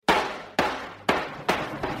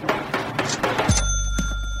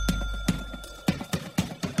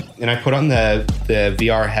And I put on the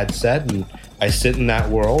VR headset and I sit in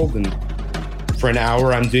that world, and for an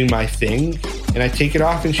hour I'm doing my thing, and I take it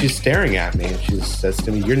off and she's staring at me and she says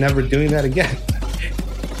to me, "You're never doing that again."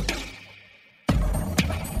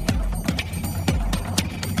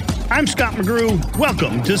 I'm Scott McGrew.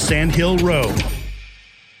 Welcome to Sand Hill Road.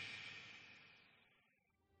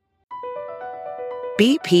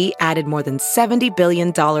 BP added more than $70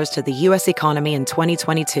 billion to the U.S. economy in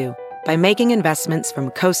 2022 by making investments from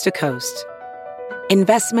coast to coast.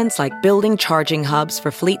 Investments like building charging hubs for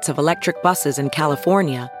fleets of electric buses in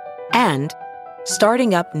California and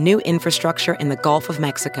starting up new infrastructure in the Gulf of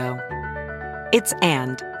Mexico. It's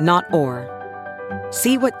and, not or.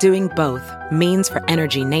 See what doing both means for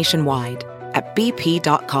energy nationwide at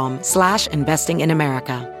bp.com/investing in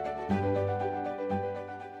America.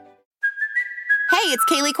 Hey, it's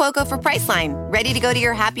Kaylee Cuoco for Priceline. Ready to go to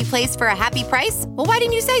your happy place for a happy price? Well, why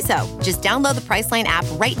didn't you say so? Just download the Priceline app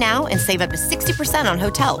right now and save up to 60% on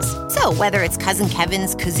hotels. So whether it's Cousin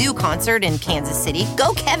Kevin's Kazoo Concert in Kansas City,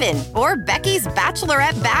 go Kevin, or Becky's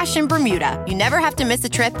Bachelorette Bash in Bermuda, you never have to miss a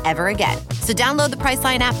trip ever again. So download the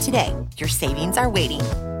Priceline app today. Your savings are waiting.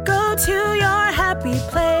 Go to your happy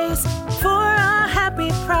place for a happy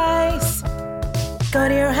price. Go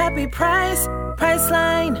to your happy price,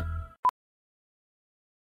 Priceline.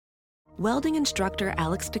 Welding instructor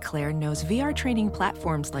Alex DeClaire knows VR training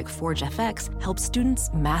platforms like Forge FX help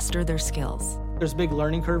students master their skills. There's a big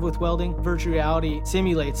learning curve with welding. Virtual reality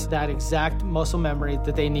simulates that exact muscle memory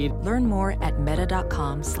that they need. Learn more at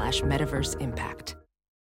meta.com/metaverseimpact.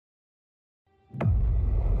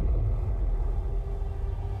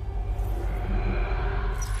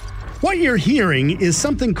 What you're hearing is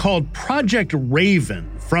something called Project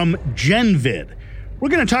Raven from GenVid. We're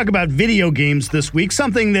going to talk about video games this week,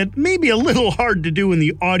 something that may be a little hard to do in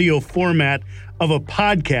the audio format of a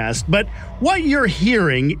podcast, but what you're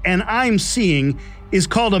hearing and I'm seeing is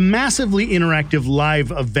called a massively interactive live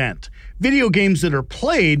event. Video games that are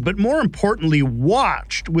played, but more importantly,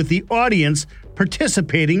 watched with the audience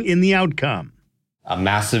participating in the outcome. A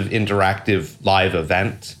massive interactive live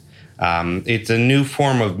event. It's a new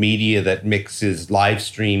form of media that mixes live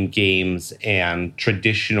stream games and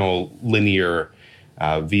traditional linear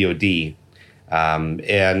VOD.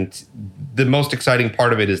 And the most exciting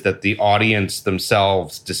part of it is that the audience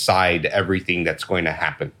themselves decide everything that's going to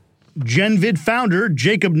happen. GenVid founder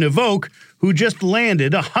Jacob Navoke, who just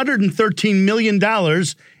landed $113 million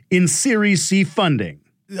in Series C funding.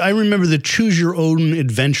 I remember the Choose Your Own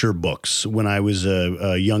Adventure books when I was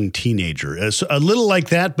a young teenager. A little like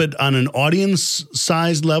that, but on an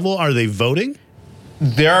audience-sized level. Are they voting?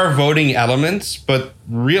 There are voting elements, but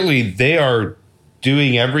really they are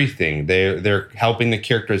doing everything. They're helping the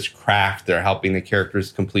characters craft. They're helping the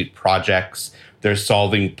characters complete projects. They're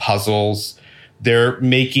solving puzzles. They're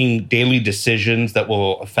making daily decisions that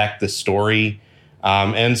will affect the story.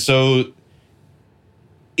 And so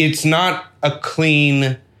it's not a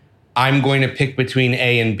clean, I'm going to pick between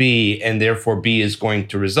A and B, and therefore B is going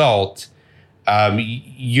to result.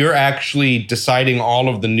 You're actually deciding all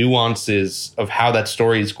of the nuances of how that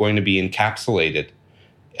story is going to be encapsulated.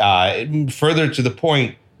 Further to the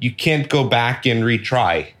point, you can't go back and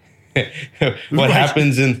retry. What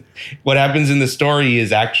happens in the story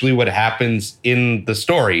is actually what happens in the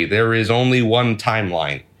story. There is only one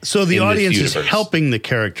timeline. So the audience is helping the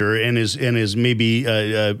character and is maybe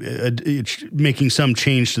making some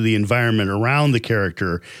change to the environment around the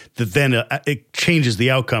character that then it changes the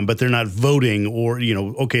outcome, but they're not voting or,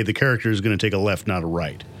 okay, the character is going to take a left, not a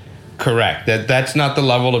right. Correct. That's not the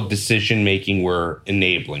level of decision making we're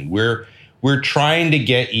enabling. We're trying to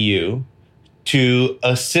get you to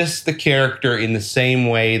assist the character in the same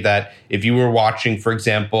way that if you were watching, for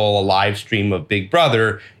example, a live stream of Big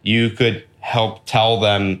Brother, you could help tell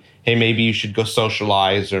them, hey, maybe you should go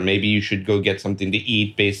socialize, or maybe you should go get something to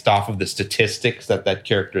eat based off of the statistics that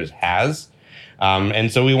character has.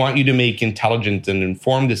 And so we want you to make intelligent and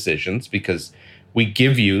informed decisions because we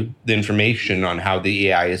give you the information on how the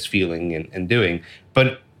AI is feeling and doing.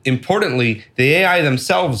 But importantly, the AI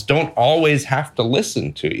themselves don't always have to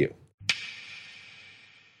listen to you.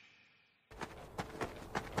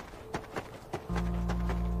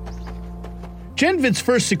 GenVid's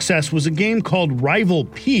first success was a game called Rival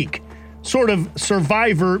Peak, sort of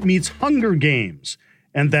Survivor meets Hunger Games,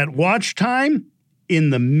 and that watch time in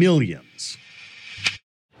the millions.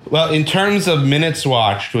 Well, in terms of minutes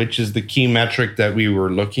watched, which is the key metric that we were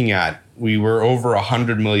looking at, we were over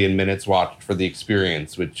 100 million minutes watched for the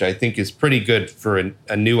experience, which I think is pretty good for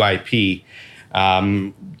a new IP.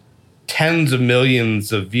 Tens of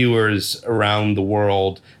millions of viewers around the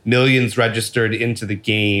world, millions registered into the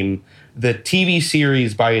game. The TV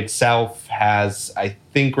series by itself has, I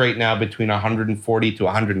think right now, between 140 to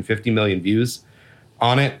 150 million views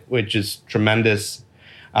on it, which is tremendous.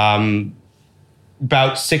 About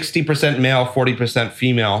 60% male, 40%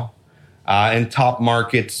 female. In top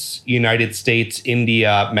markets, United States,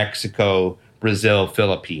 India, Mexico, Brazil,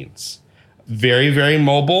 Philippines. Very, very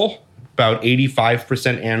mobile, about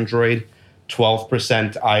 85% Android,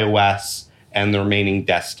 12% iOS, and the remaining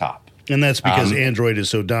desktop. And that's because Android is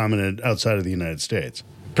so dominant outside of the United States.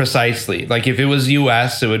 Precisely. Like if it was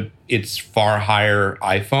US, it's far higher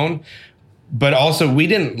iPhone. But also, we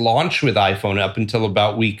didn't launch with iPhone up until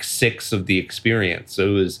about week 6 of the experience. So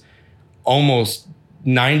it was almost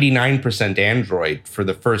 99% Android for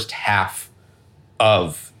the first half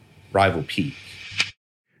of Rival Peak.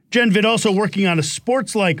 GenVid also working on a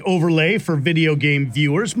sports-like overlay for video game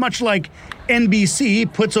viewers, much like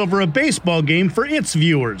NBC puts over a baseball game for its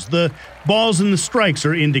viewers. The balls and the strikes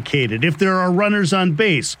are indicated. If there are runners on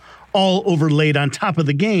base, all overlaid on top of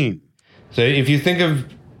the game. So if you think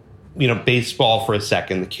of, baseball for a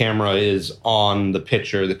second, the camera is on the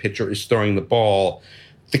pitcher is throwing the ball.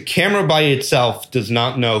 The camera by itself does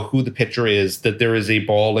not know who the pitcher is, that there is a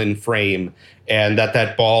ball in frame, and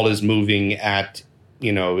that ball is moving at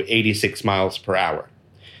 86 miles per hour.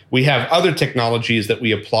 We have other technologies that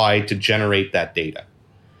we apply to generate that data.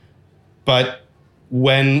 But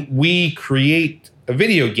when we create a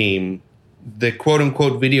video game, the quote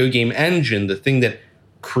unquote video game engine, the thing that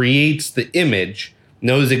creates the image,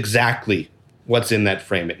 knows exactly what's in that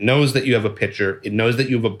frame. It knows that you have a pitcher. It knows that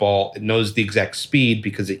you have a ball. It knows the exact speed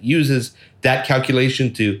because it uses that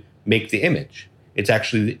calculation to make the image. It's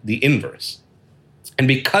actually the inverse. And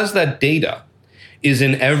because that data is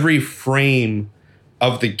in every frame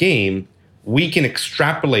of the game, we can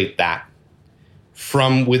extrapolate that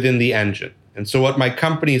from within the engine. And so what my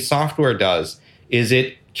company's software does is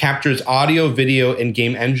it captures audio, video, and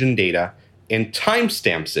game engine data and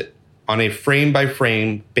timestamps it on a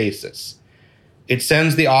frame-by-frame basis. It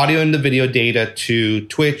sends the audio and the video data to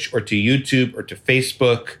Twitch or to YouTube or to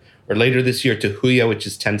Facebook, or later this year to Huya, which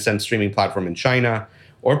is Tencent's streaming platform in China,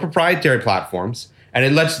 or proprietary platforms. And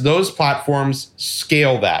it lets those platforms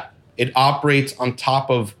scale that. It operates on top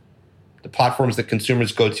of the platforms that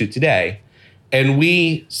consumers go to today. And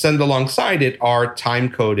we send alongside it our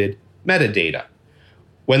time-coded metadata.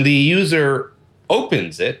 When the user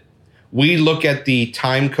opens it, we look at the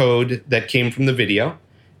time code that came from the video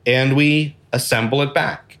and we assemble it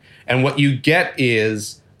back. And what you get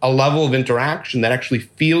is a level of interaction that actually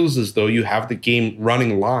feels as though you have the game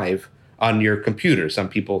running live on your computer. Some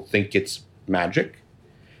people think it's magic.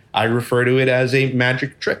 I refer to it as a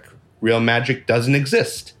magic trick. Real magic doesn't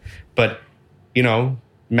exist. But,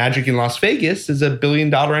 magic in Las Vegas is $1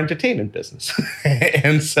 billion entertainment business.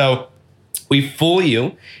 And so we fool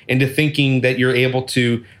you into thinking that you're able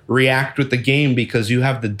to react with the game because you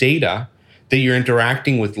have the data that you're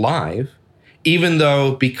interacting with live, even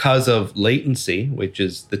though because of latency, which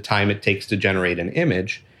is the time it takes to generate an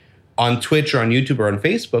image, on Twitch or on YouTube or on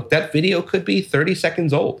Facebook, that video could be 30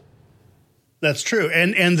 seconds old. That's true.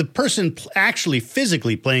 And the person actually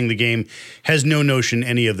physically playing the game has no notion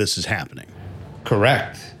any of this is happening.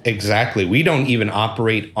 Correct. Exactly. We don't even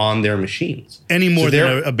operate on their machines. Any more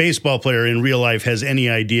than a baseball player in real life has any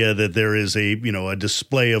idea that there is a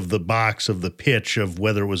display of the box of the pitch of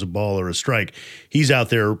whether it was a ball or a strike. He's out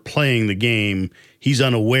there playing the game. He's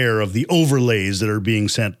unaware of the overlays that are being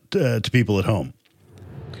sent to people at home.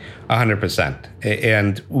 100%.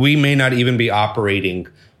 And we may not even be operating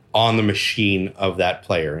on the machine of that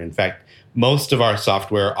player. In fact, most of our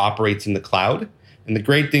software operates in the cloud. And the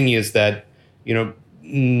great thing is that,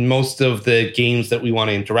 most of the games that we want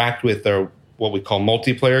to interact with are what we call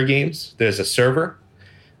multiplayer games. There's a server.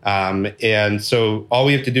 And so all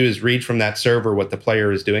we have to do is read from that server what the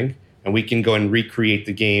player is doing. And we can go and recreate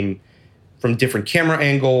the game from different camera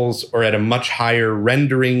angles or at a much higher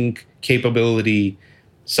rendering capability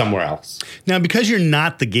somewhere else. Now, because you're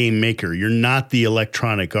not the game maker, you're not the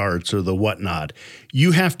Electronic Arts or the whatnot,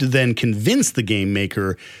 you have to then convince the game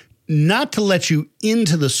maker not to let you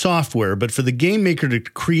into the software, but for the game maker to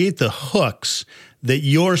create the hooks that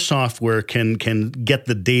your software can get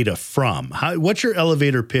the data from. What's your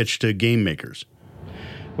elevator pitch to game makers?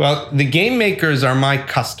 Well, the game makers are my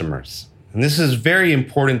customers. And this is very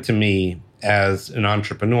important to me as an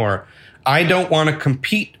entrepreneur. I don't want to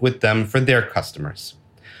compete with them for their customers.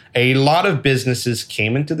 A lot of businesses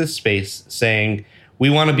came into this space saying, we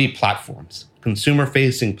want to be platforms,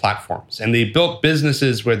 consumer-facing platforms. And they built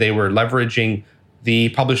businesses where they were leveraging the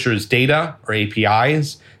publisher's data or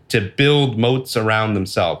APIs to build moats around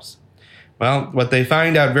themselves. Well, what they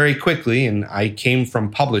find out very quickly, and I came from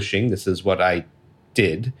publishing, this is what I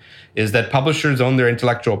did, is that publishers own their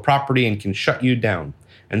intellectual property and can shut you down.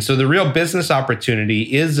 And so the real business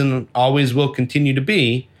opportunity is and always will continue to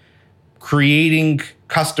be creating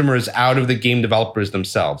customers out of the game developers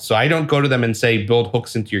themselves. So I don't go to them and say, build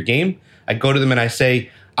hooks into your game. I go to them and I say,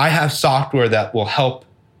 I have software that will help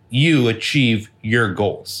you achieve your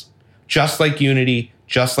goals, just like Unity,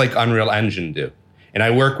 just like Unreal Engine do. And I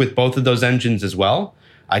work with both of those engines as well.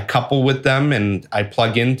 I couple with them and I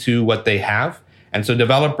plug into what they have. And so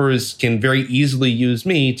developers can very easily use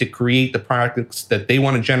me to create the products that they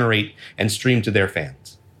want to generate and stream to their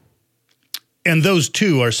fans. And those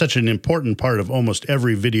two are such an important part of almost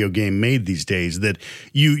every video game made these days that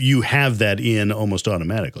you have that in almost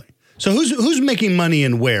automatically. So who's making money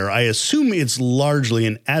and where? I assume it's largely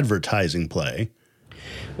an advertising play.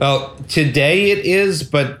 Well, today it is,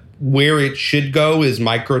 but where it should go is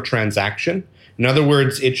microtransaction. In other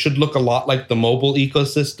words, it should look a lot like the mobile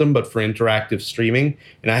ecosystem, but for interactive streaming.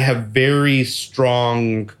 And I have very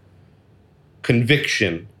strong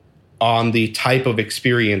conviction on the type of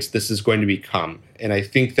experience this is going to become. And I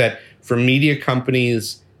think that for media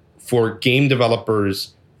companies, for game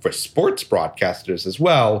developers, for sports broadcasters as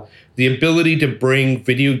well, the ability to bring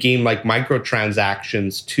video game-like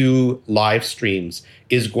microtransactions to live streams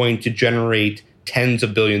is going to generate tens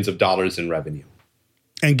of billions of dollars in revenue.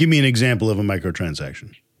 And give me an example of a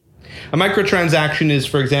microtransaction. A microtransaction is,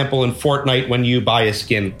 for example, in Fortnite when you buy a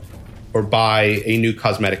skin or buy a new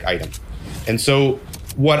cosmetic item. And so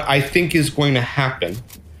what I think is going to happen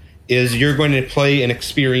is you're going to play and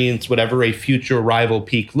experience whatever a future rival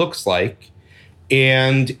peak looks like,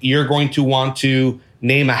 and you're going to want to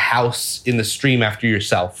name a house in the stream after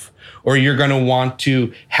yourself, or you're going to want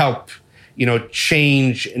to help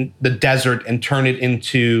change the desert and turn it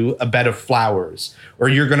into a bed of flowers, or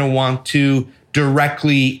you're going to want to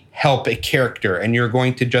directly help a character and you're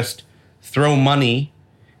going to just throw money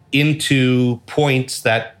into points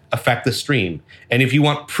that affect the stream. And if you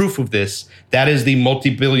want proof of this, that is the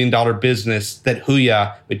multi-billion-dollar business that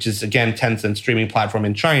Huya, which is again Tencent's streaming platform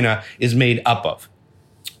in China, is made up of.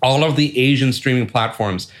 All of the Asian streaming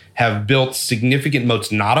platforms have built significant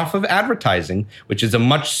moats, not off of advertising, which is a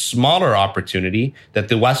much smaller opportunity that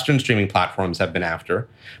the Western streaming platforms have been after,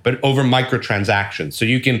 but over microtransactions. So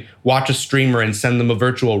you can watch a streamer and send them a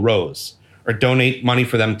virtual rose, or donate money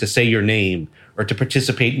for them to say your name, or to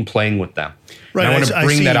participate in playing with them. Right. And I want to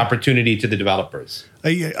bring that opportunity to the developers.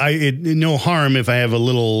 No harm if I have a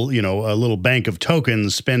little bank of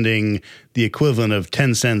tokens spending the equivalent of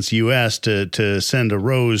 10 cents US to send a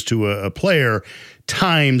rose to a player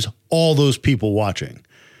times all those people watching.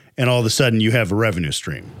 And all of a sudden you have a revenue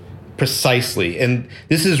stream. Precisely. And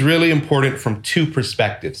this is really important from two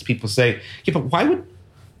perspectives. People say, yeah, but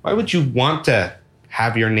why would you want to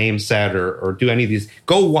have your name said or do any of these?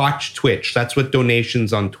 Go watch Twitch. That's what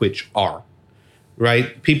donations on Twitch are.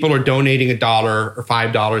 Right? People are donating $1 or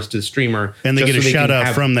 $5 to the streamer. And they get a shout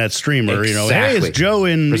out from that streamer. Exactly. Hey, it's Joe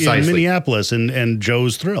in Minneapolis, and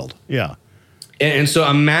Joe's thrilled. Yeah. And so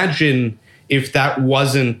imagine if that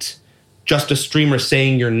wasn't just a streamer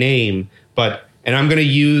saying your name, and I'm going to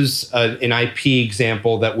use an IP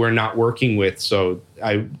example that we're not working with. So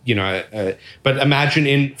but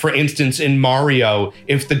imagine for instance, in Mario,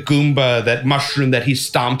 if the Goomba, that mushroom that he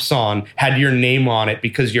stomps on, had your name on it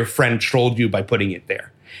because your friend trolled you by putting it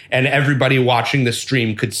there, and everybody watching the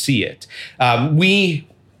stream could see it.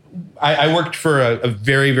 I worked for a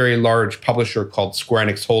very, very large publisher called Square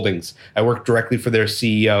Enix Holdings. I worked directly for their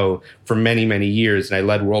CEO for many, many years, and I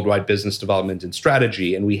led worldwide business development and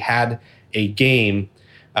strategy. And we had a game,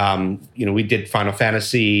 we did Final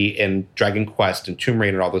Fantasy and Dragon Quest and Tomb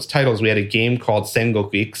Raider and all those titles. We had a game called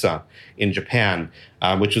Sengoku Ikusa in Japan,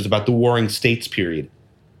 which was about the Warring States period.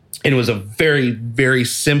 And it was a very, very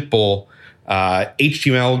simple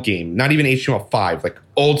HTML game, not even HTML5, like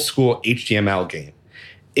old school HTML game.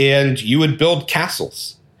 And you would build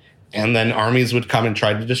castles, and then armies would come and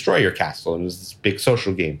try to destroy your castle. And it was this big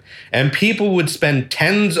social game. And people would spend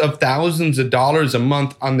tens of thousands of dollars a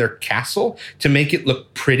month on their castle to make it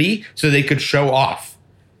look pretty so they could show off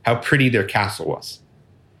how pretty their castle was.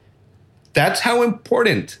 That's how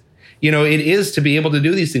important, it is to be able to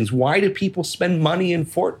do these things. Why do people spend money in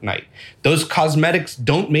Fortnite? Those cosmetics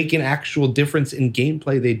don't make an actual difference in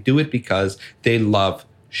gameplay. They do it because they love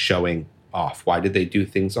showing off. Why did they do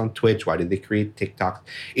things on Twitch? Why did they create TikToks?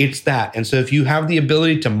 It's that. And so if you have the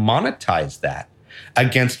ability to monetize that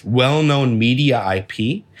against well-known media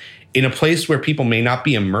IP in a place where people may not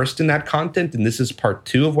be immersed in that content, and this is part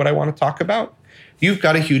 2 of what I want to talk about, you've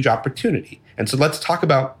got a huge opportunity. And so let's talk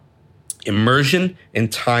about immersion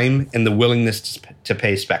and time and the willingness to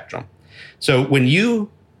pay spectrum. So when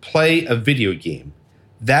you play a video game,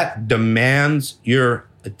 that demands your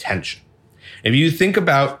attention. If you think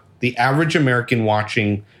about the average American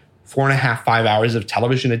watching 4.5, 5 hours of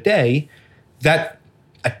television a day, that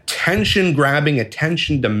attention-grabbing,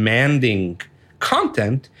 attention-demanding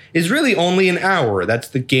content is really only an hour. That's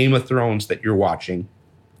the Game of Thrones that you're watching.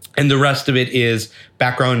 And the rest of it is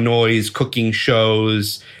background noise, cooking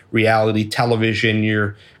shows, reality television.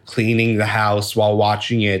 You're cleaning the house while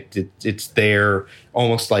watching it. It's there,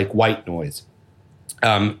 almost like white noise.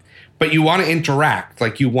 But you want to interact,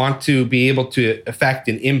 like you want to be able to affect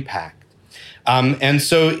and impact. And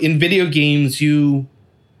so in video games, you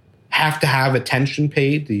have to have attention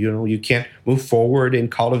paid. You can't move forward in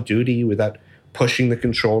Call of Duty without pushing the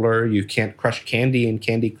controller. You can't crush candy in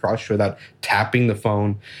Candy Crush without tapping the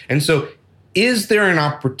phone. And so is there an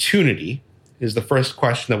opportunity, is the first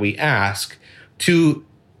question that we ask, to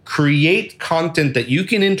create content that you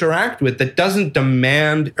can interact with that doesn't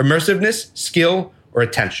demand immersiveness, skill, or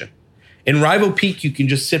attention? In Rival Peak, you can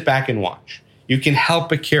just sit back and watch. You can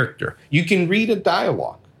help a character. You can read a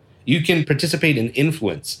dialogue. You can participate and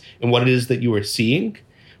influence in what it is that you are seeing,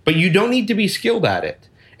 but you don't need to be skilled at it.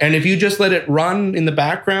 And if you just let it run in the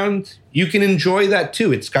background, you can enjoy that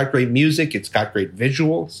too. It's got great music. It's got great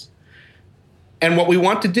visuals. And what we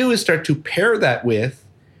want to do is start to pair that with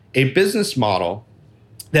a business model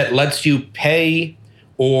that lets you pay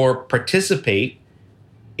or participate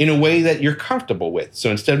in a way that you're comfortable with. So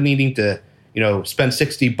instead of needing to, spend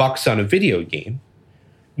 $60 on a video game,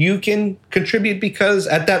 you can contribute because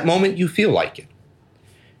at that moment you feel like it.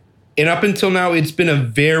 And up until now, it's been a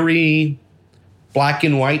very black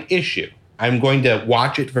and white issue. I'm going to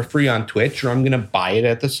watch it for free on Twitch, or I'm going to buy it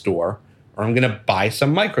at the store, or I'm going to buy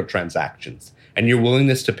some microtransactions. And your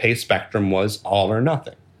willingness to pay spectrum was all or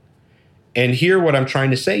nothing. And here what I'm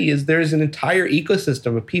trying to say is there's an entire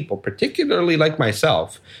ecosystem of people, particularly like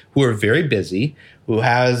myself, who are very busy, who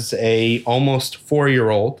has a almost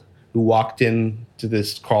 4-year-old who walked into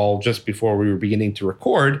this call just before we were beginning to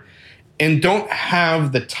record and don't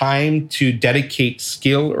have the time to dedicate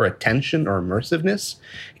skill or attention or immersiveness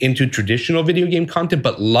into traditional video game content,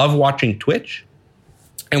 but love watching Twitch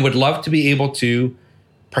and would love to be able to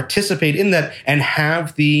participate in that and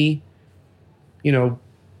have the,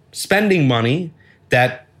 spending money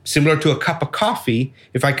that, similar to a cup of coffee,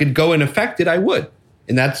 if I could go and affect it, I would.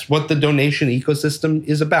 And that's what the donation ecosystem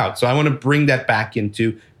is about. So I want to bring that back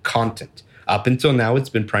into content. Up until now, it's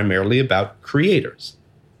been primarily about creators.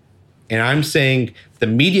 And I'm saying the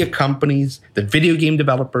media companies, the video game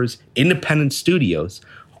developers, independent studios,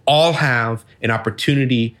 all have an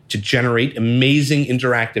opportunity to generate amazing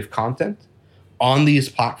interactive content on these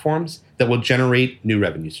platforms that will generate new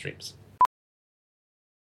revenue streams.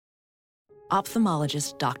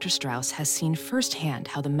 Ophthalmologist Dr. Strauss has seen firsthand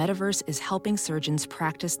how the metaverse is helping surgeons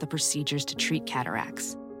practice the procedures to treat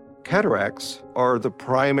cataracts. Cataracts are the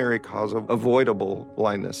primary cause of avoidable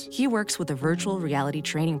blindness. He works with a virtual reality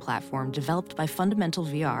training platform developed by Fundamental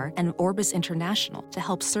VR and Orbis International to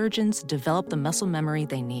help surgeons develop the muscle memory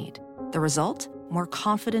they need. The result? More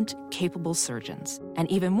confident, capable surgeons.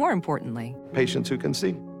 And even more importantly, patients who can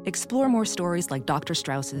see. Explore more stories like Dr.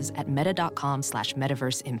 Strauss's at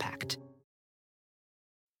meta.com/metaverseimpact.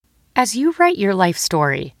 As you write your life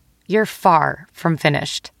story, you're far from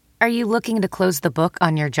finished. Are you looking to close the book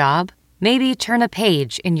on your job? Maybe turn a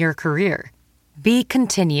page in your career? Be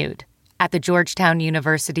continued at the Georgetown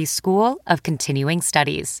University School of Continuing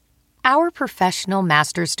Studies. Our professional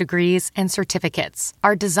master's degrees and certificates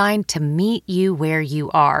are designed to meet you where you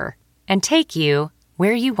are and take you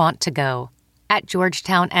where you want to go. At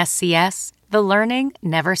Georgetown SCS, the learning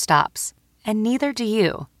never stops, and neither do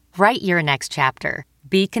you. Write your next chapter.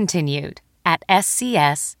 Be continued at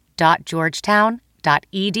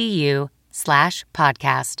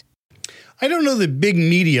scs.georgetown.edu/podcast. I don't know that big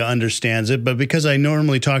media understands it, but because I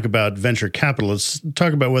normally talk about venture capital, let's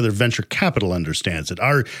talk about whether venture capital understands it.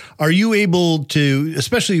 Are you able to,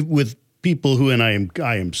 especially with people who, and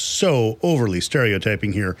I am so overly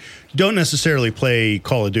stereotyping here, don't necessarily play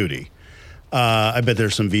Call of Duty. I bet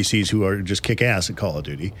there's some VCs who are just kick ass at Call of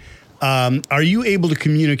Duty. Are you able to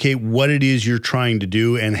communicate what it is you're trying to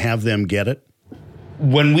do and have them get it?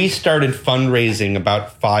 When we started fundraising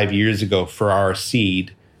about 5 years ago for our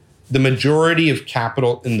seed, the majority of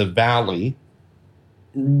capital in the Valley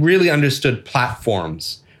really understood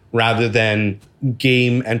platforms rather than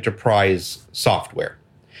game enterprise software.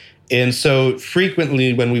 And so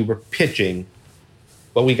frequently when we were pitching,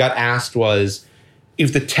 what we got asked was,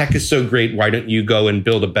 if the tech is so great, why don't you go and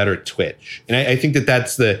build a better Twitch? And I think that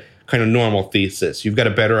that's the kind of normal thesis. You've got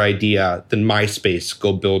a better idea than MySpace,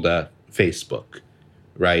 go build a Facebook,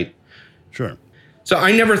 right? Sure. So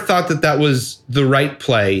I never thought that that was the right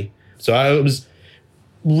play. So I was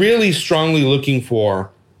really strongly looking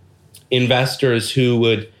for investors who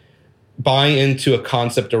would buy into a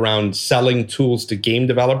concept around selling tools to game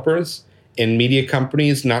developers and media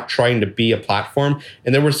companies, not trying to be a platform.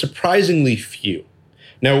 And there were surprisingly few.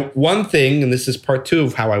 Now, one thing, and this is part two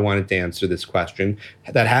of how I wanted to answer this question,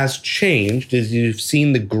 that has changed is you've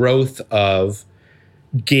seen the growth of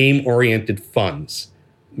game-oriented funds.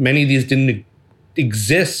 Many of these didn't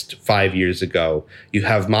exist 5 years ago. You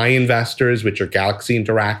have My Investors, which are Galaxy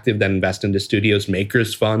Interactive, that invest into studios,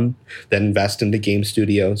 Makers Fund, that invest into game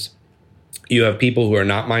studios. You have people who are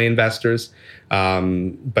not My Investors,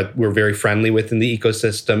 but we're very friendly with in the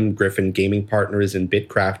ecosystem, Griffin Gaming Partners and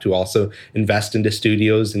Bitcraft, who also invest into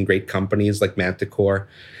studios and great companies like Manticore.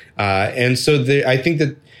 And so I think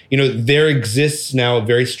that, there exists now a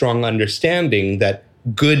very strong understanding that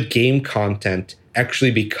good game content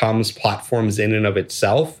actually becomes platforms in and of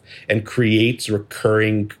itself and creates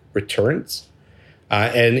recurring returns.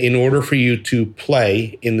 And in order for you to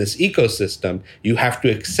play in this ecosystem, you have to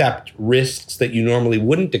accept risks that you normally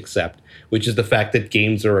wouldn't accept, which is the fact that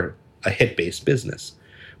games are a hit-based business.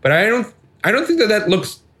 But I don't think that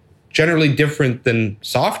looks generally different than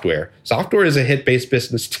software. Software is a hit-based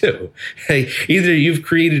business too. Either you've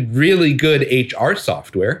created really good HR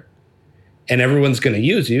software and everyone's going to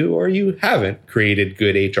use you, or you haven't created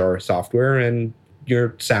good HR software and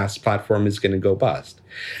your SaaS platform is going to go bust.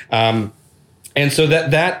 And so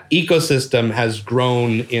that ecosystem has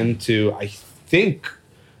grown into, I think,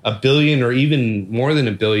 $1 billion or even more than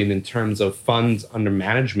 $1 billion in terms of funds under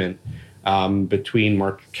management between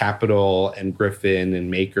Market Capital and Griffin and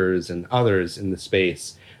Makers and others in the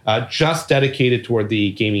space, just dedicated toward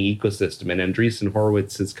the gaming ecosystem. And Andreessen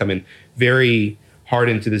Horowitz has come in very hard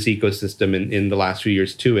into this ecosystem in the last few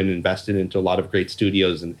years too, and invested into a lot of great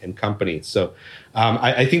studios and companies. So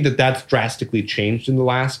I think that that's drastically changed in the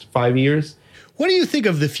last 5 years. What do you think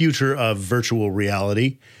of the future of virtual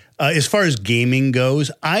reality? As far as gaming goes,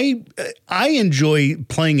 I enjoy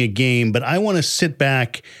playing a game, but I want to sit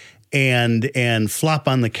back and flop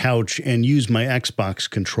on the couch and use my Xbox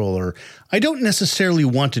controller. I don't necessarily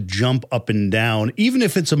want to jump up and down, even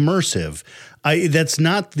if it's immersive. That's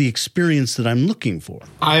not the experience that I'm looking for.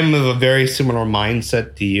 I'm of a very similar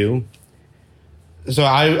mindset to you. So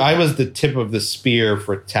I was the tip of the spear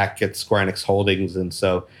for tech at Square Enix Holdings. And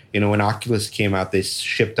so, when Oculus came out, they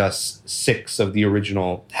shipped us 6 of the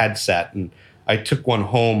original headset. And I took one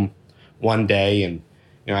home one day and,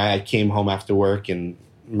 I came home after work and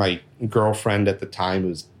my girlfriend at the time,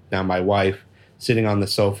 who's now my wife, sitting on the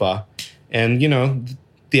sofa. And,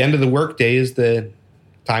 the end of the workday is the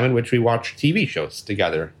time in which we watch TV shows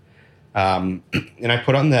together. And I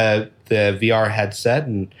put on the VR headset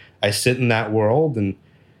and I sit in that world, and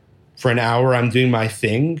for an hour I'm doing my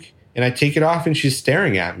thing, and I take it off and she's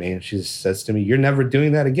staring at me and she says to me, "You're never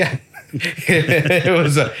doing that again." It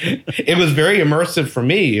was very immersive for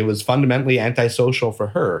me. It was fundamentally antisocial for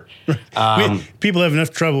her. People have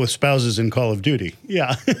enough trouble with spouses in Call of Duty.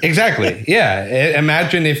 Yeah, exactly. Yeah,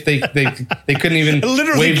 imagine if they couldn't even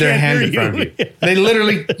wave their hand in front of you. They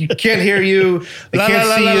literally can't hear you. They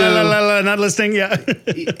can't see you. Not listening. Yeah,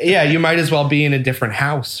 yeah. You might as well be in a different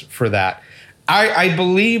house for that. I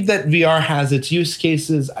believe that VR has its use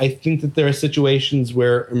cases. I think that there are situations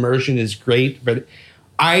where immersion is great, but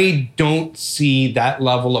I don't see that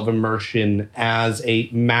level of immersion as a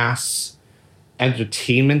mass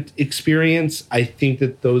entertainment experience. I think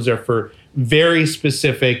that those are for very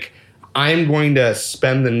specific, I'm going to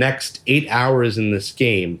spend the next 8 hours in this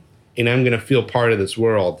game and I'm going to feel part of this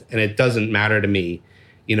world. And it doesn't matter to me,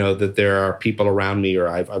 that there are people around me or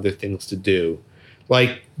I have other things to do.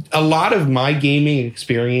 Like a lot of my gaming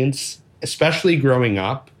experience, especially growing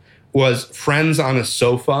up, was friends on a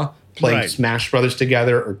sofa playing Smash Brothers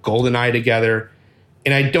together or GoldenEye together.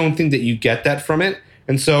 And I don't think that you get that from it.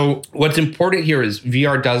 And so what's important here is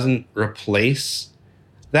VR doesn't replace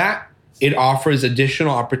that. It offers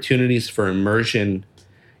additional opportunities for immersion,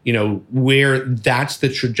 where that's the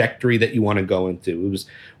trajectory that you want to go into. It was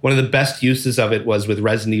one of the best uses of it was with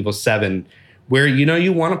Resident Evil 7, where,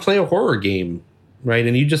 you want to play a horror game, right?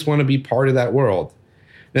 And you just want to be part of that world.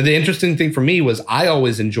 Now, the interesting thing for me was I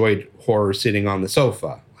always enjoyed horror sitting on the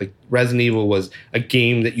sofa. Like Resident Evil was a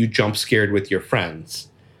game that you jump scared with your friends.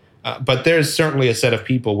 But there's certainly a set of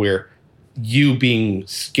people where you being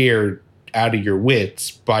scared out of your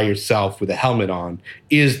wits by yourself with a helmet on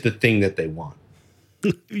is the thing that they want.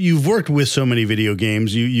 You've worked with so many video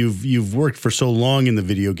games. You've worked for so long in the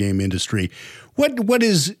video game industry. What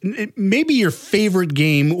is maybe your favorite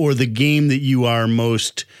game or the game that you are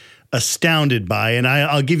most astounded by? And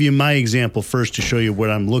I'll give you my example first to show you what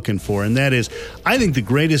I'm looking for. And that is, I think the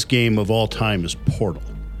greatest game of all time is Portal.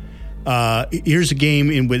 Here's a game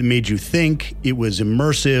in what made you think. It was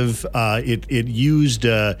immersive. It used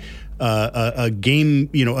a game,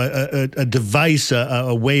 a device,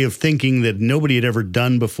 a way of thinking that nobody had ever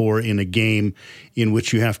done before in a game in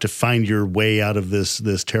which you have to find your way out of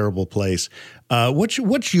this terrible place.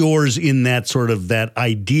 What's yours in that sort of that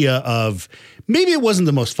idea of maybe it wasn't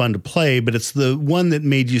the most fun to play, but it's the one that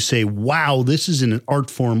made you say, wow, this is an art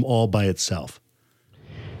form all by itself?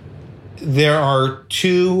 There are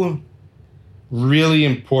two really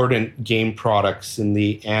important game products in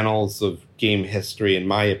the annals of game history, in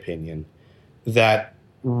my opinion, that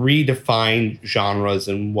redefine genres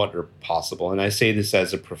and what are possible. And I say this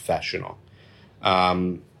as a professional.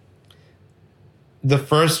 The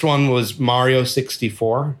first one was Mario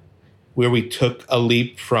 64, where we took a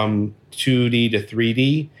leap from 2D to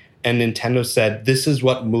 3D, and Nintendo said, this is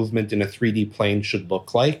what movement in a 3D plane should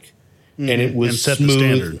look like. And it was and set smooth,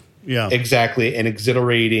 the standard. Yeah, exactly, and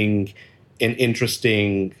exhilarating and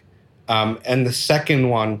interesting. And the second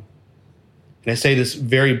one, and I say this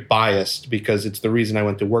very biased because it's the reason I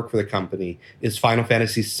went to work for the company, is Final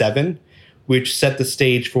Fantasy VII, which set the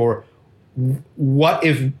stage for what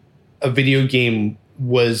if a video game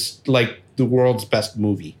was like the world's best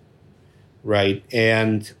movie, right?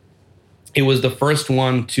 And it was the first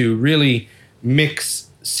one to really mix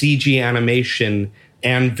CG animation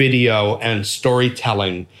and video and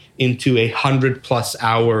storytelling into 100+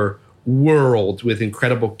 hour world with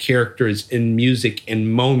incredible characters and music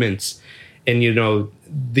and moments. And,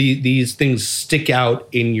 these things stick out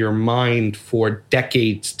in your mind for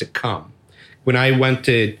decades to come. When I went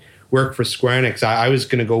to work for Square Enix, I was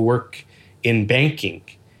going to go work in banking.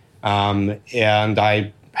 And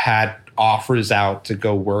I had offers out to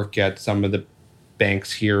go work at some of the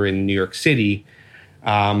banks here in New York City.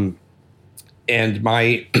 And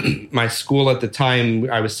my school at the time,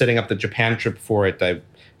 I was setting up the Japan trip for it. I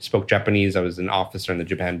spoke Japanese. I was an officer in the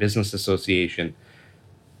Japan Business Association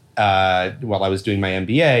while I was doing my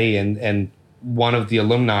MBA. And one of the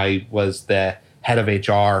alumni was the head of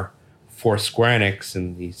HR for Square Enix.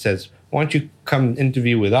 And he says, why don't you come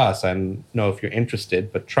interview with us? I don't know if you're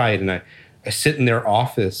interested, but try it. And I sit in their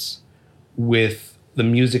office with the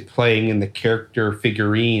music playing and the character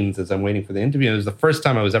figurines as I'm waiting for the interview. And it was the first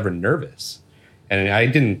time I was ever nervous.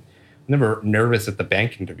 And never nervous at the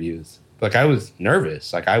bank interviews. Like, I was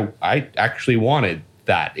nervous. Like, I actually wanted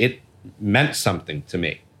that. It meant something to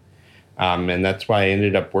me. And that's why I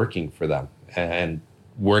ended up working for them and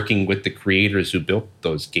working with the creators who built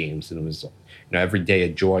those games. And it was, every day a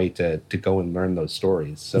joy to go and learn those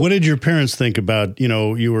stories. So, what did your parents think about,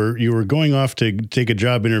 you were going off to take a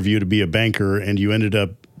job interview to be a banker and you ended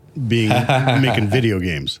up making video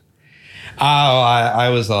games? Oh, I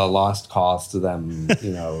was a lost cause to them,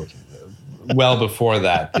 well before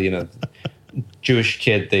that. Jewish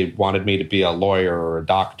kid, they wanted me to be a lawyer or a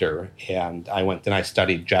doctor. And I went and I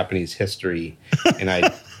studied Japanese history. And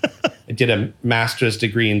I did a master's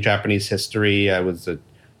degree in Japanese history. I was a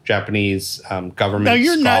Japanese government now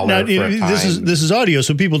you're scholar not for a time. This is audio,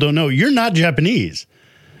 so people don't know. You're not Japanese.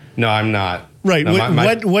 No, I'm not. Right.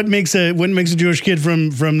 No, what makes a Jewish kid from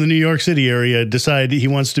the New York City area decide he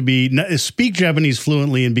wants to speak Japanese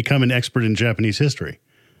fluently and become an expert in Japanese history?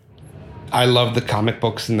 I love the comic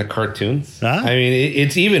books and the cartoons. Huh? I mean,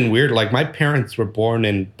 it's even weird. Like, my parents were born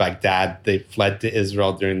in Baghdad. They fled to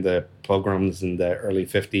Israel during the pogroms in the early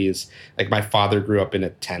 50s. Like, my father grew up in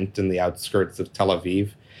a tent in the outskirts of Tel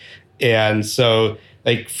Aviv. And so,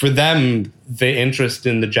 like, for them, the interest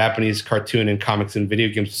in the Japanese cartoon and comics and video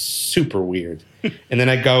games is super weird. And then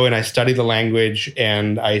I go and I study the language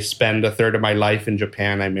and I spend a third of my life in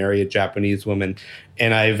Japan. I marry a Japanese woman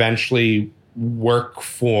and I eventually work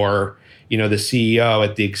for, the CEO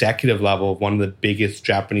at the executive level of one of the biggest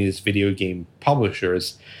Japanese video game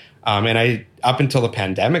publishers. And up until the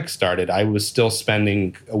pandemic started, I was still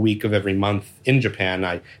spending a week of every month in Japan.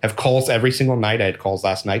 I have calls every single night. I had calls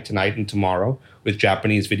last night, tonight, and tomorrow with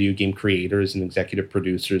Japanese video game creators and executive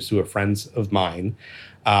producers who are friends of mine.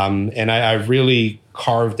 And I've really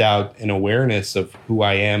carved out an awareness of who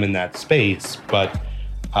I am in that space. But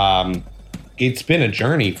it's been a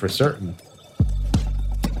journey for certain.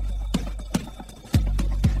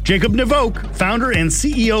 Jacob Navoke, founder and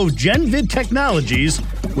CEO of GenVid Technologies,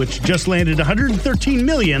 which just landed $113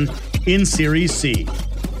 million in Series C.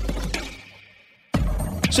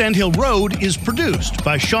 Sandhill Road is produced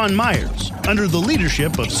by Sean Myers under the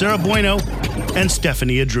leadership of Sarah Bueno and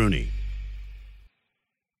Stephanie Adruni.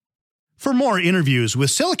 For more interviews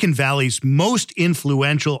with Silicon Valley's most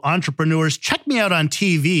influential entrepreneurs, check me out on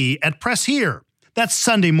TV at Press Here. That's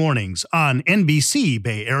Sunday mornings on NBC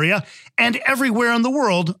Bay Area and everywhere in the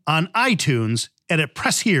world on iTunes and at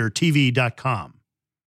PressHereTV.com.